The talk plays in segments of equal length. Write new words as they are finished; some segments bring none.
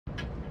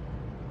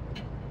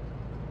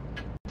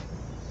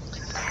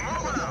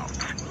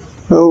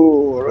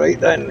Oh, right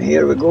then,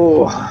 here we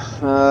go.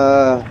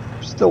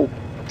 Still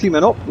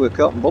teaming up with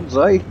Captain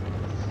Birdseye.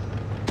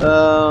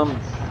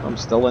 I'm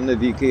still in the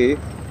VK,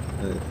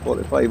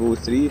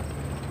 4503,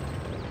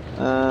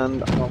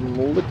 and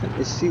I'm looking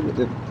to see what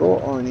they've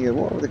got on here.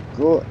 What have they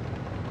got?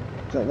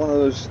 Is that one of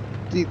those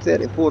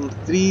T34 and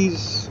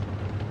 3s?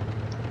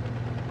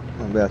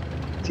 Maybe a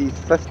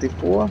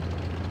T54?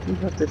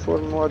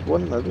 T54 Mod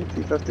 1 maybe?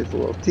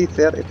 T54,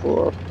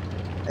 T34,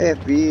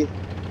 FB.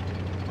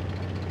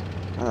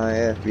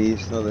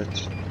 FB's not the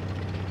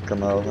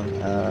Carnarvon.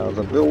 There's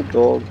a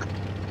Bulldog,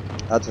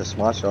 that's a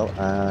Smasher,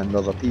 and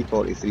there's a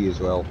P43 as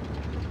well.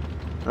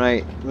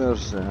 Right,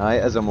 where's it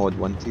is a Mod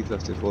 1,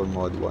 T54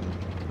 Mod 1.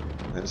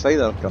 It's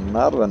either a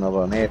Carnarvon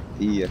or an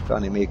FB, I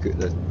can't make out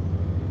the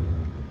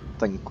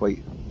thing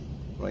quite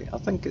right. I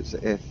think it's the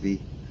FV.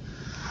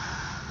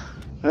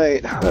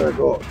 Right, there we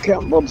go.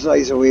 Captain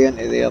Birdseye's away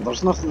into there.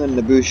 There's nothing in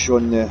the bush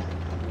on the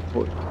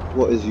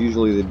what is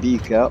usually the B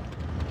cap.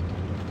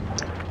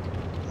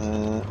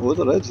 Oh,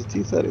 there is a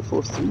T34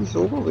 3's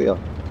over there.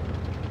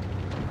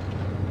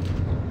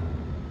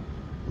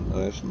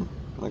 Interesting.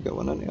 Can I get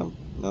one into him?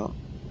 No.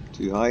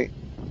 Too high.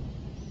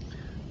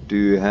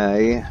 Too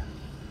high.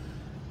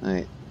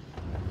 Right.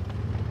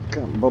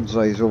 Captain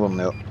Birdseye's over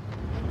there.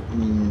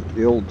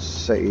 The old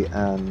city,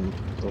 and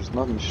there's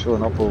nothing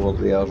showing up over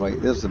there. Right,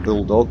 there's the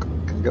Bulldog.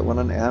 Can get one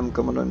into him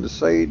coming round the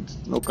side.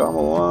 No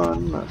camo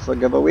on. That's a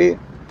giveaway.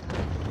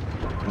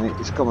 Right,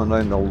 he's coming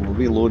round. I'll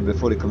reload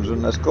before he comes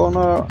round this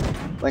corner.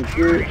 Thank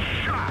you.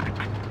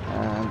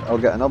 And I'll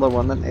get another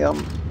one into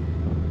him.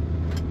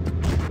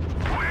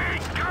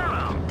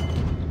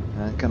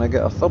 And can I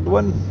get a third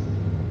one?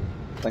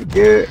 Thank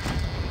you.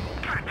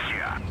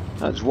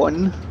 That's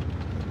one.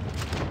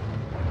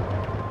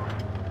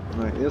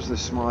 Right, there's the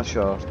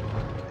Smasher.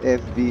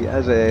 FV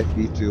as a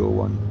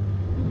FV201.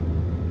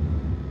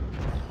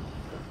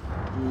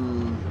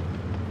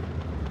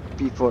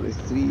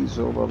 P43's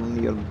over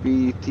near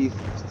B.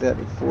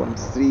 T34 and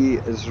 3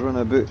 is run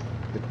about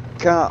the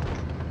cap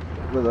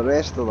with the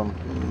rest of them.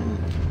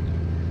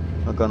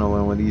 Not gonna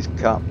win one of these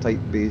cap type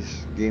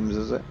base games,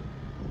 is it?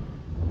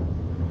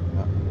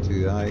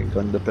 Too high.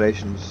 Gun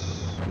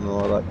depression's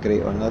not that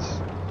great on this.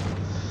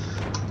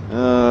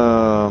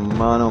 Oh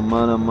man, oh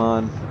man, oh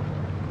man.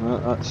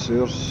 That's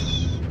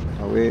source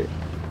away.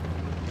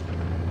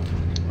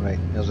 Right,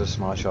 there's a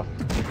Smasher.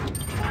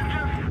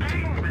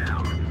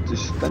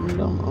 Just spin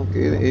them.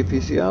 Okay, the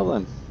APCR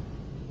then.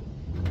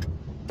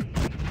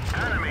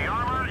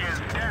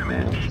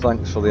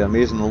 Thanks for the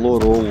amazing low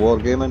roll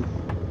wargaming.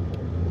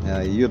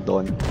 Yeah, you're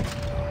done.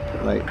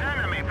 Right.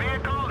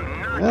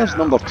 There's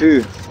number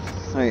 2.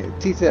 Right,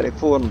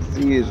 T34 and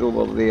 3 is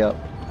over there.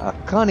 I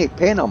can't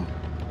pen him.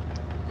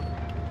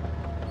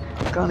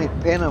 I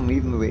can't pen him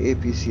even with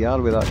APCR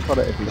with that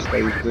turret if he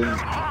stays down.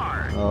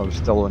 Oh, I'm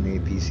still on the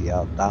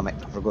APCR. Damn it,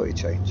 I forgot to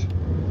change.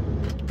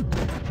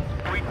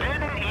 We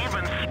didn't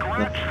even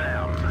scratch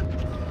them.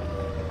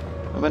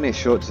 How many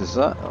shots is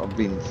that? I've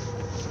been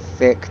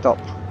fecked up.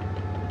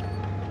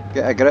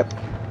 Get a grip.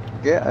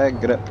 Get a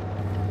grip.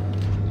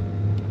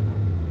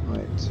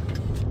 Right.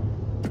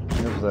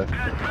 There's the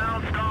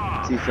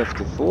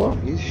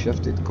T54. He's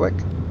shifted quick.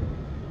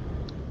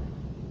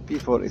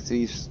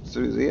 P43's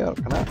through there.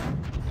 Can I?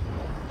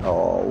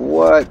 Oh,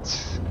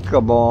 what?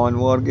 Come on,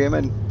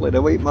 wargaming. Play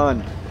the white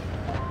man.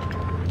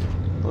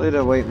 Play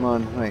the white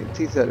man. Right,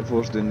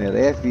 T34's down there.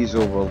 The FV's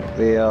over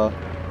there.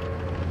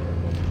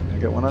 Can I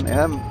get one into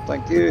him?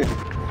 Thank you.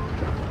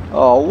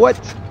 Oh,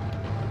 what?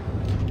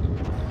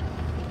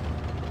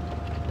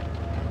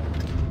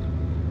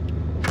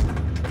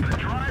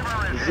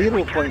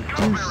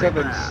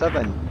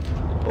 0.277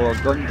 or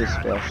gun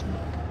dispersion.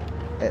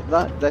 At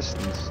that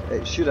distance,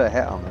 it should have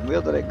hit him. And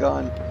where did it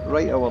go?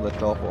 Right over the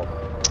top of him.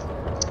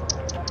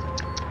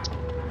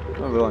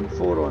 We're on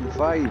 4 on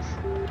 5.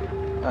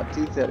 That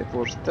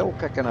T34 still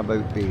kicking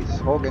about base,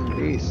 hogging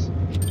base.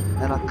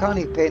 And I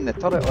can't pen the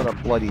turret or a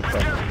bloody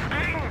thing.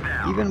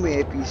 Even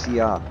with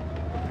APCR.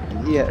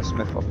 And he hit a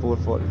Smith for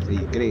 443,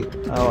 great.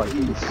 Oh,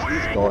 he's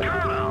gone.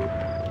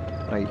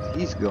 Right,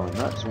 he's gone,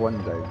 that's one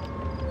down.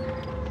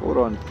 4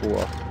 on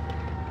 4.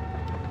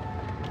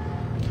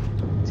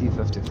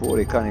 T54,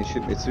 he can't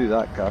shoot me through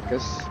that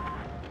carcass.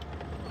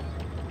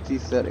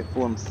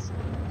 T34 and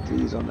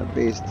 3's on the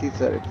base,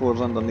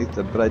 T34's underneath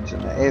the bridge,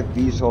 and the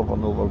FV's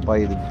hovering over by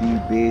the B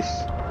base.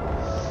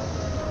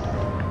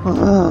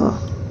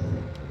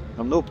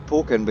 I'm not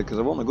poking because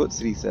I've only got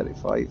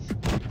 335.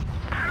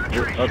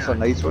 Oh, that's a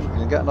nice one.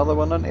 Can you get another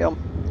one into him?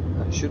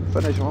 That should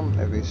finish him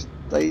if he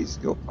stays.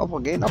 Go up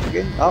again, up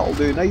again. That'll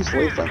do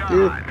nicely, thank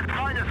you.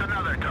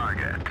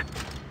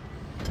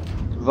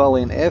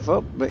 Valiant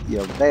effort, but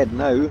you're dead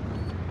now.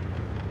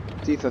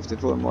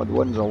 T54 Mod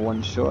 1's a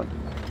one shot.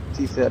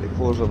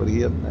 T34's over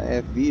here, and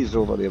the FV's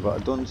over there,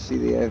 but I don't see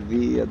the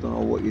FV. I don't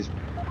know what his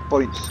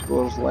point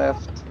scores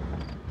left.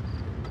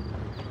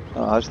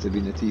 That has to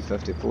be the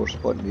T54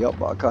 spotting me up,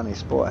 but I can't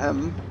spot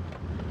him.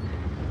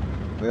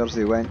 Where's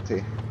he went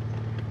to?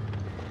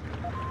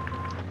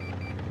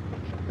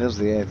 There's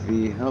the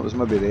FV. That was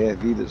maybe the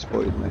FV that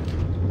spotted me.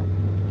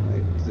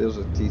 Right. there's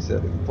a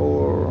T-34.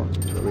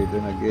 What are we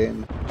doing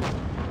again?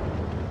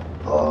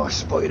 Oh,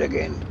 spotted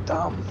again.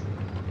 Damn.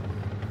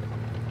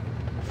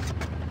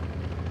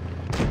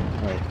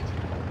 Right.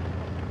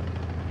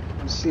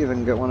 Let's see if I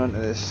can get one into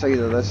the side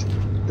of this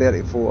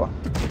 34.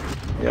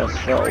 Yes,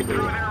 that'll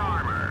do.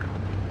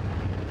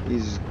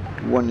 He's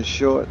one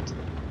shot.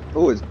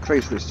 Oh,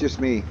 Christ, it's just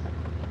me.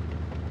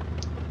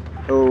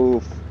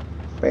 Oh,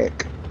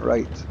 feck.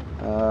 Right.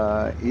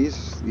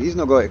 He's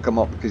not going to come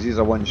up because he's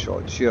a one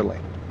shot, surely.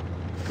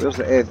 Where's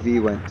the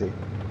FV went to?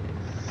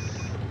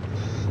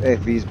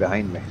 FV's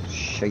behind me.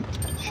 Shite.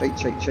 Shite,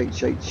 shite, shite,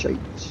 shite, shite.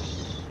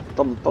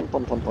 Tum, tum,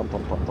 tum, tum, tum,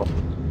 tum, tum, tum.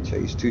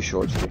 Shite, he's 2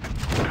 shots to.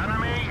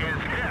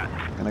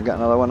 Can I get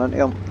another one into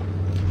him?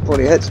 Before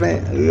he hits me.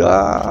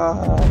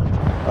 Ah,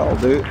 that'll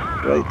do.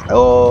 Right.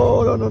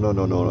 Oh, no, no, no,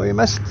 no, no, no. He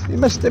missed. He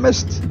missed. He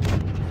missed.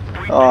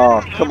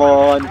 Oh, come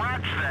on.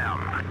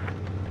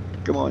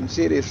 Come on,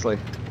 seriously.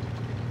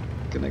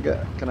 Can I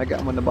get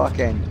him on the back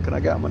end? Can I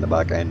get him on the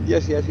back end?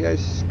 Yes, yes,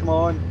 yes. Come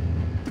on.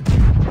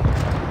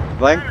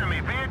 Thank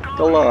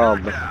the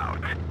Lord.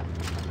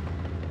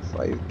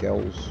 5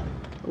 kills.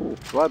 Oh,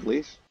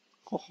 Bradley's.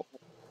 Oh,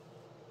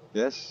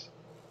 yes.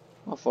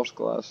 My first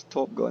class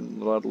Top Gun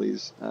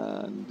Bradley's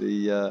and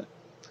the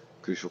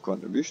crucial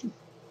contribution.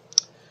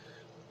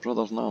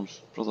 Brothers in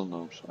arms. Brothers in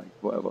arms. Right,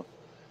 whatever.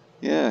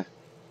 Yeah.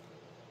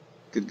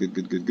 Good, good,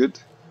 good, good, good.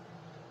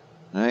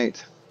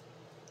 Right.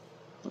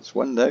 That's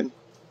one down.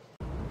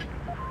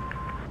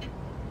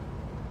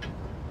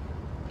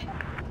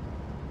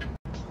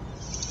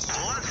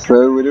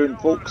 How we doing,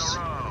 folks?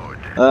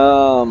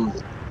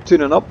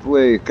 Tuning up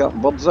with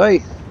Captain Birdseye,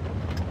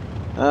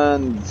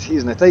 and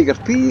he's in the Tiger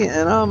P,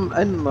 and I'm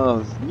in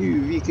my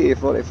new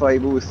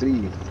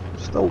VK4503.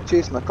 Still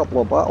chasing a couple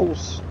of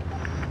battles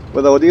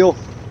with audio.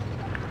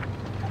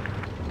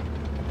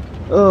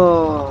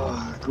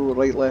 Oh, go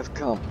right, left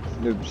camp,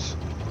 noobs.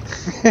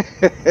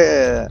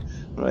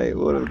 Right,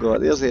 what have we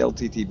got? There's the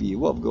LTTB.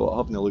 What have we got? I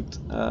haven't looked.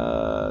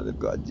 They've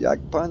got a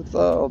Jag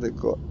Panther. They've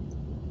got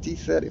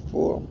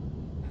T-34.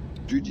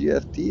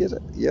 2GFT, is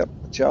it? Yep,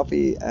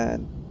 Chaffee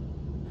and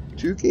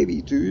 2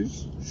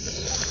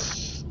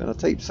 KV2s and a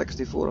Type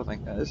 64, I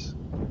think that is.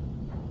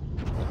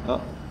 Oh,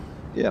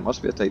 yeah, it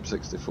must be a Type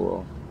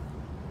 64.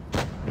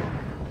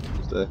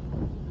 It's the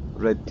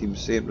red team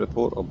saying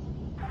report him.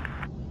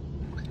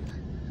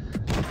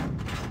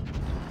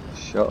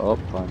 Shut up,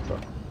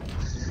 Panther.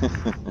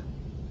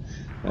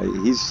 Right,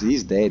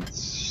 he's dead,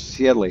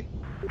 surely.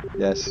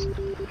 Yes.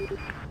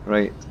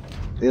 Right,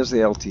 there's the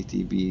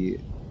LTTB.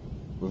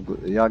 We've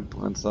got the Jag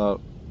Panther,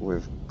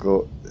 we've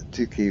got the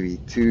 2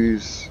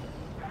 KV2s,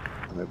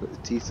 and we've got the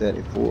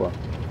T-34.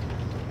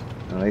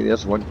 Alright,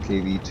 there's one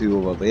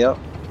KV2 over there.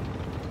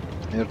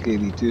 There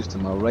KV2's to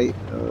my right.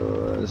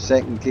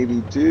 Second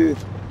KV2.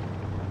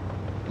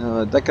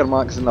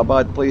 Dickermack's in a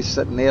bad place,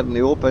 sitting there in the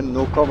open,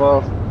 no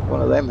cover.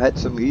 One of them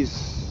hits him,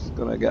 he's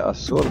gonna get a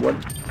sore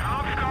one.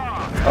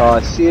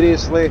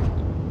 Seriously?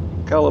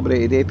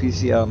 Calibrated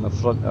APCR in the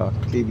front of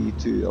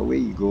KV2, away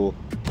you go.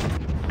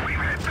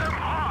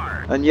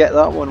 And yet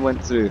that one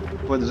went through.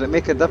 Well, does it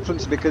make a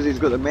difference because he's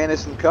got the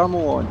menacing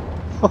camo on?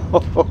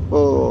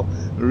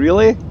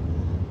 Really?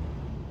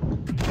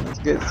 Let's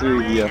get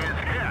through here.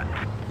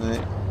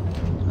 Right.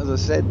 As I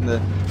said in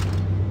the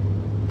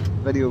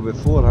video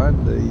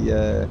beforehand,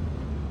 the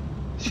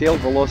shell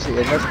velocity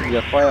in this when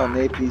you're firing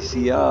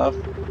APCR is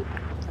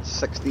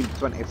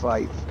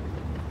 1625.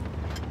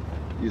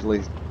 Usually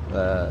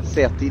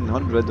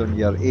 1300 on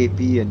your AP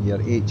and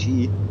your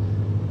HE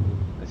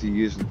if you're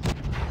using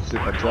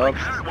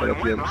supercharged, but if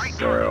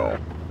it's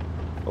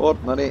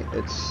ordinary,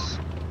 it's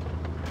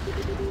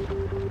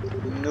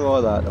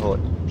not that hot.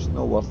 It's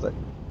not worth it.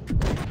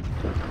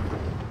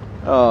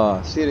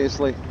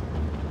 Seriously?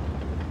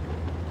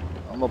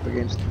 I'm up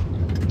against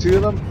 2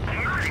 of them?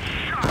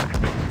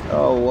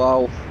 Oh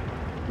wow.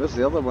 Where's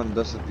the other one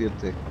disappeared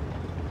to?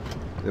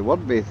 They were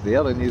both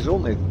there and he's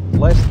only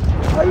less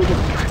than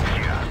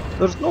 1,000.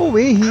 There's no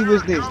way he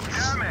wasn't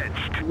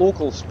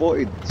local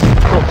spotted,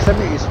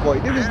 proximity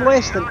spotted. He was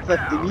less than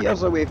 50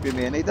 metres away from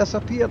me and he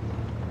disappeared.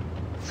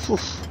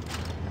 Oof.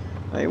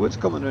 Right, what's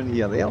coming on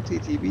here? The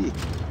LTTB.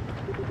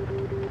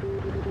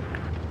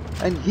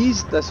 And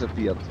he's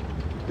disappeared.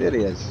 There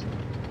he is.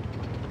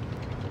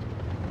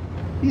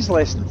 He's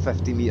less than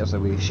 50 metres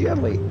away,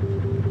 surely.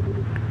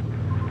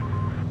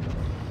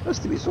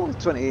 Must be, it's only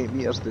 28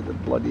 metres to the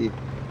bloody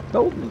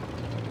building.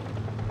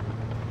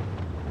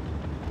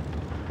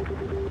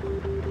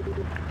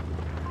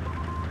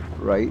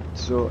 Right,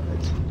 so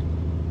it's...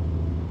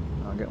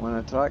 I'll get one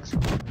of the tracks. Oh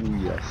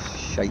yes,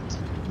 shite.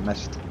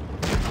 Missed.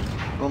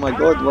 Oh my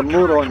god, we're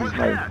morons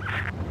now.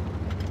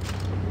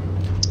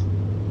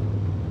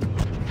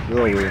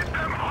 Go away.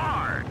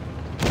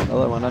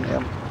 Another one into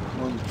him.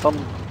 Tum,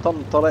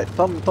 turret,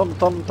 tum,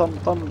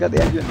 get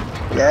the engine.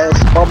 Yes,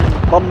 bum.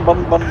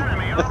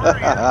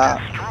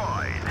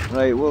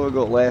 Right, what have we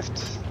got left?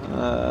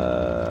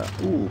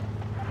 Ooh.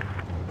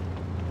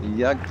 The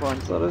Jag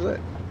Panther, is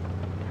it?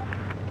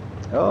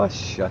 Oh,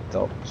 shut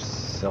up,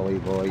 silly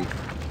boy.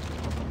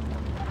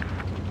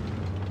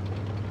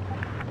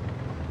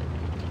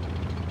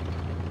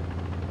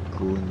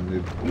 going,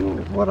 noob. Oh,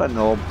 what a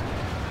knob.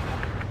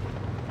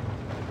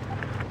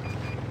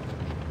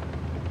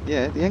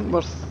 Yeah, do you think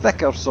we're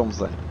thick or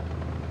something?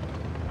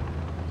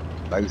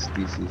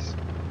 Mouthpieces.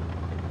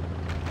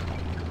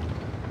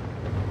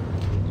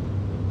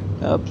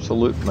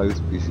 Absolute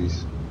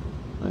mouthpieces.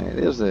 Right,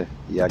 there's the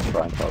Yag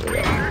Panther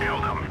there.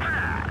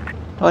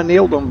 I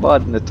nailed him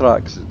bad in the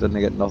tracks, didn't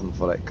get nothing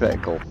for it.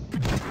 Critical.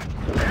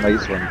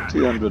 Nice one.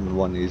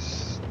 201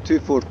 is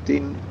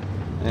 214.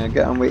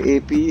 Get him with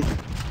AP.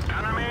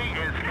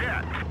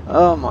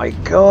 Oh my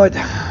god.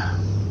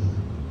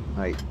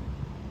 Right.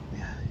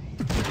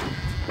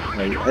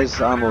 Right, his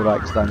ammo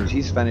rack's damage.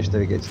 He's finished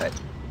if he gets hit.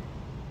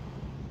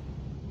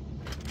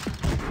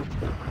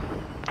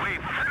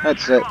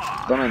 That's it.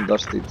 Done and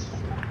dusted.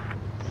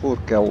 4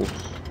 kills.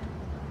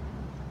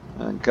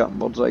 And Captain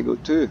Birdseye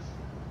got 2.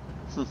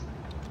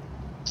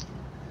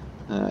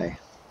 Aye.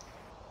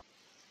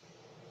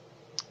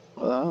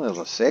 Well, there's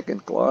a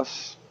second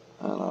class,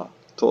 and a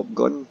Top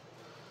Gun,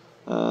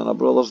 and a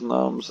Brothers in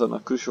Arms, and a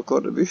crucial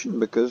contribution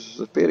because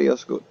the pair of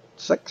us got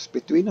 6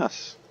 between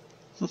us.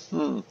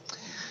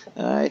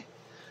 Aye,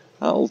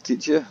 that'll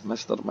teach you,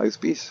 Mr.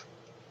 Mouthpiece.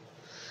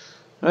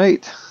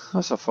 Right,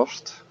 that's a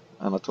first,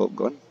 and a Top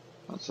Gun.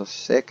 That's a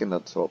second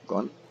at Top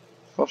Gun.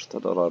 First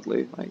at a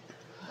Radley. Right.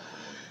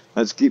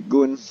 Let's keep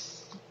going.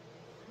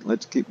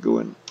 Let's keep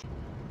going.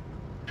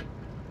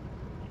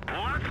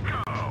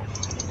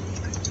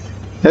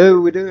 How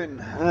are we doing?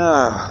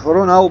 We're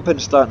on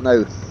Alpenstadt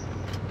now.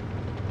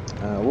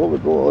 What we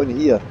got on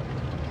here?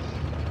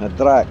 A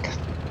Drac,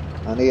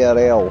 an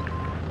ARL.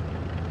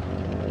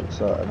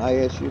 It's an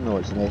ISU? No,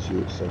 it's an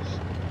SU. It says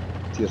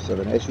Tier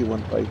 7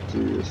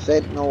 SU-152.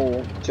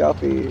 Sentinel,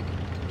 Chaffee.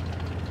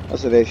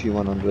 That's an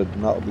SU-100,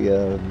 and that'll be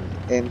an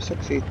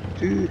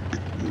M6A2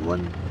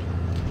 E1.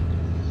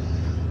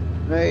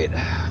 Right.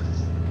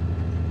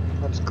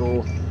 Let's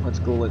go, let's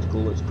go, let's go,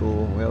 let's go.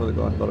 Where are we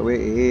going? They're away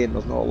to A and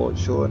there's not a lot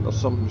showing. There's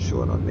something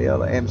showing on there,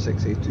 the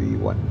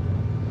M6A2E1.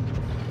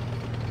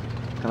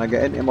 Can I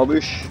get into my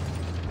bush?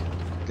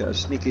 Get a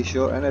sneaky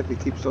shot in if he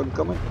keeps on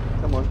coming.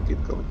 Come on,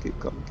 keep coming, keep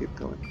coming, keep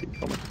coming, keep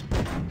coming.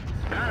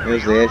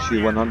 There's the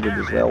SU-100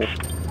 as well.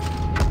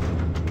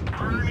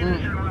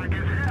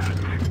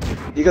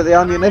 He got the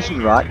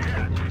ammunition rack?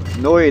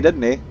 No he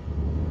didn't, eh?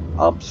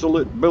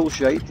 Absolute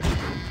bullshit.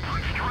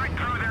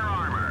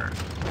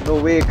 No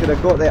way he could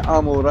have got the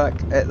ammo rack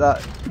at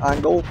that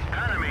angle.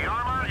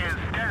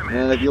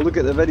 And if you look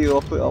at the video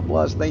I put up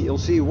last night, you'll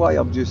see why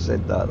I've just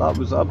said that. That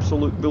was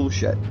absolute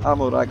bullshit.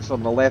 Ammo racks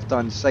on the left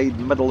hand side,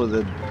 middle of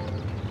the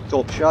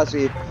top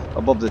chassis,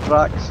 above the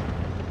tracks.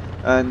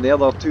 And the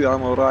other 2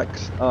 ammo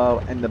racks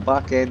are in the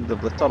back end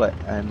of the turret.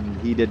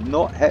 And he did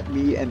not hit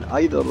me in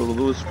either of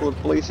those 4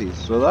 places.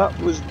 So that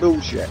was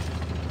bullshit.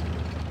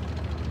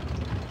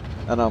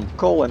 And I'm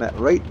calling it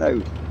right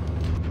now.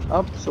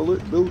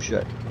 Absolute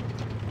bullshit.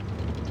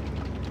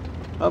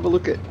 Have a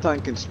look at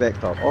Tank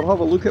Inspector, or have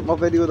a look at my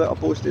video that I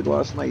posted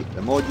last night.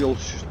 The module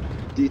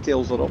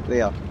details are up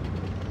there.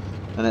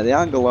 And at the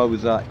angle I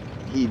was at,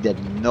 he did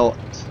not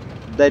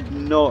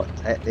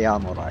hit the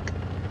ammo rack.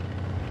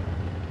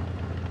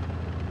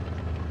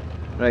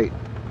 Right,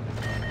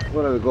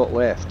 what have we got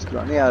left? We've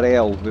got an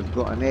ARL, we've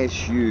got an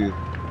SU,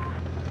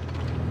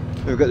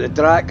 we've got the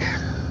Drac,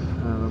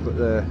 and we've got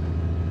the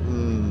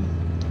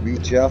wee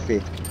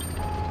Chaffee.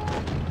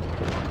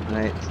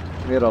 Right.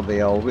 Where are they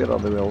all? Where are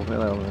they all?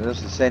 Where are they?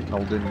 There's the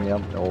Sentinel down there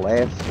to the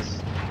left.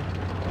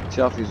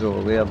 Chaffee's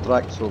over there,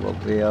 Drac's over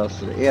there,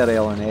 so the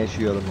ARL and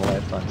SU are on the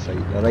left hand side,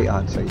 the right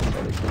hand side,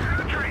 sorry.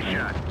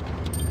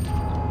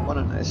 One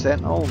into the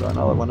Sentinel, got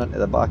another one into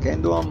the back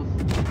end of him.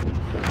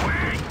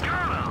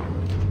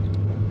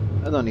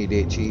 I don't need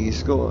HE,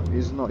 he's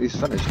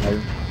finished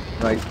now.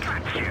 Right.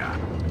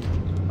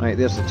 Right,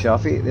 there's the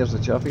Chaffee, there's the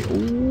Chaffee.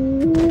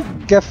 Ooh,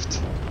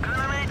 gift!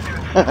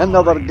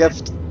 Another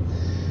gift!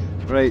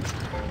 Right.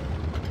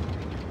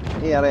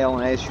 ARL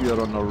and SU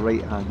are on the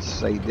right hand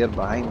side, they're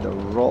behind the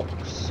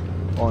rocks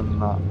on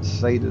that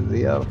side of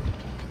there.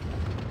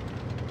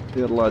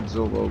 There lads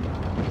over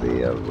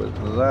there with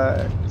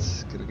that.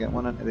 Could I get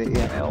one into the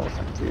ARL?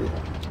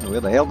 Where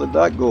the hell did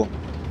that go?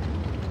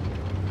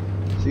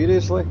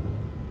 Seriously?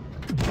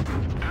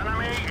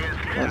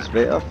 That's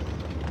better.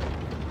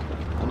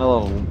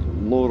 Another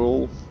low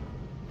roll.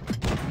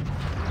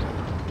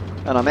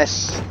 And a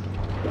miss.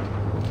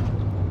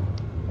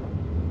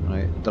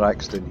 Right,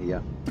 Draxton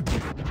here.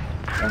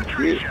 Thank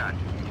you.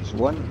 Just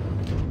one.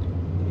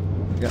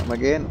 Get him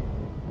again.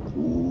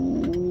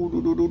 Ooh,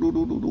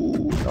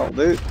 that'll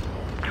do.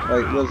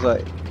 Right, where's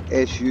that?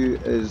 SU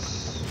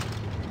is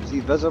he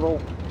visible?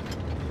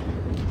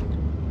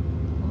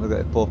 I'm not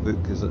going to pop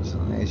out because it's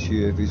an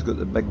SU. If he's got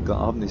the big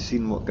gun, I haven't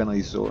seen what gun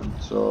he's on,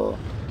 so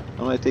I'm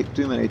going to take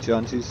too many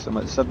chances. I'm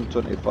at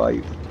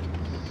 725.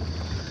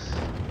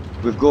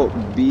 We've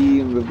got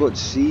B and we've got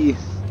C.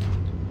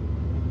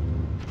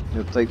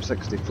 Your Type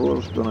 64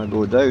 is going to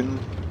go down.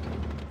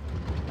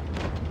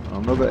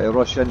 I'm not going to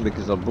rush in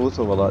because they're both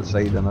over that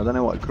side and I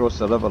don't want to cross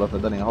the river if I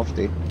didn't have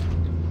to.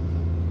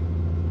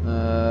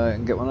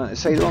 And get one on the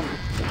side of them.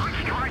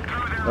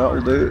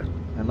 That'll do.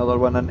 Another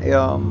one into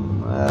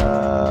him.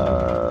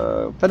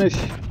 Finish.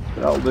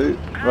 That'll do.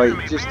 Right,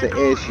 just to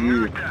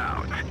SU.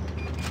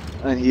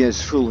 And he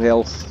has full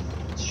health.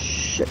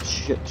 Shit,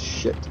 shit,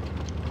 shit.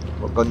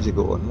 What guns you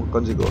got on? What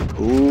guns you got on?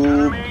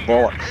 Oh,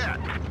 bollocks.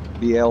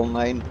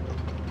 BL9.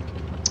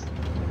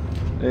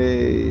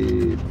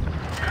 Hey.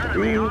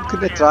 Oh,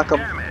 couldn't track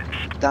him.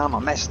 Damn, I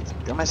missed.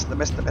 I missed.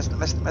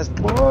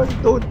 Come on,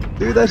 don't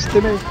do this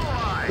to me.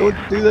 Don't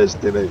do this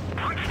to me.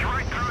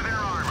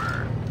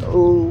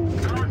 Oh,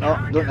 no,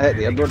 don't hit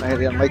there,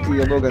 Michael,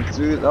 you're not going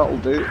through, that'll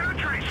do.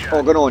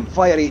 Oh, go on,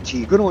 fire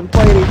HE, go on,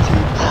 fire HE.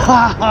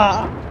 Ha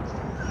ha!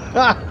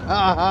 Ha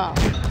ha!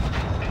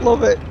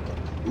 Love it,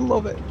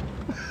 love it.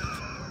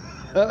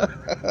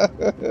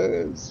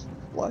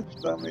 Splash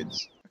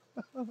damage.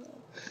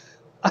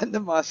 And the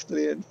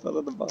mastery in for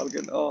the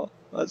bargain. Oh,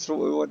 that's what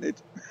we wanted.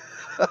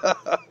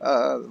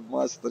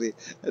 Mastery,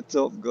 a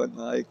Top Gun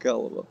high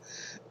caliber.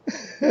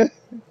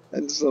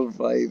 And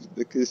survived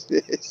because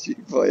she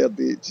fired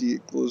HE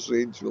at close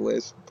range with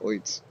less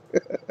points.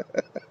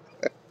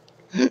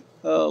 I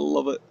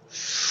love it.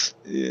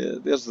 Yeah,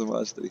 there's the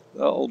mastery.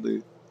 That'll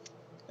do.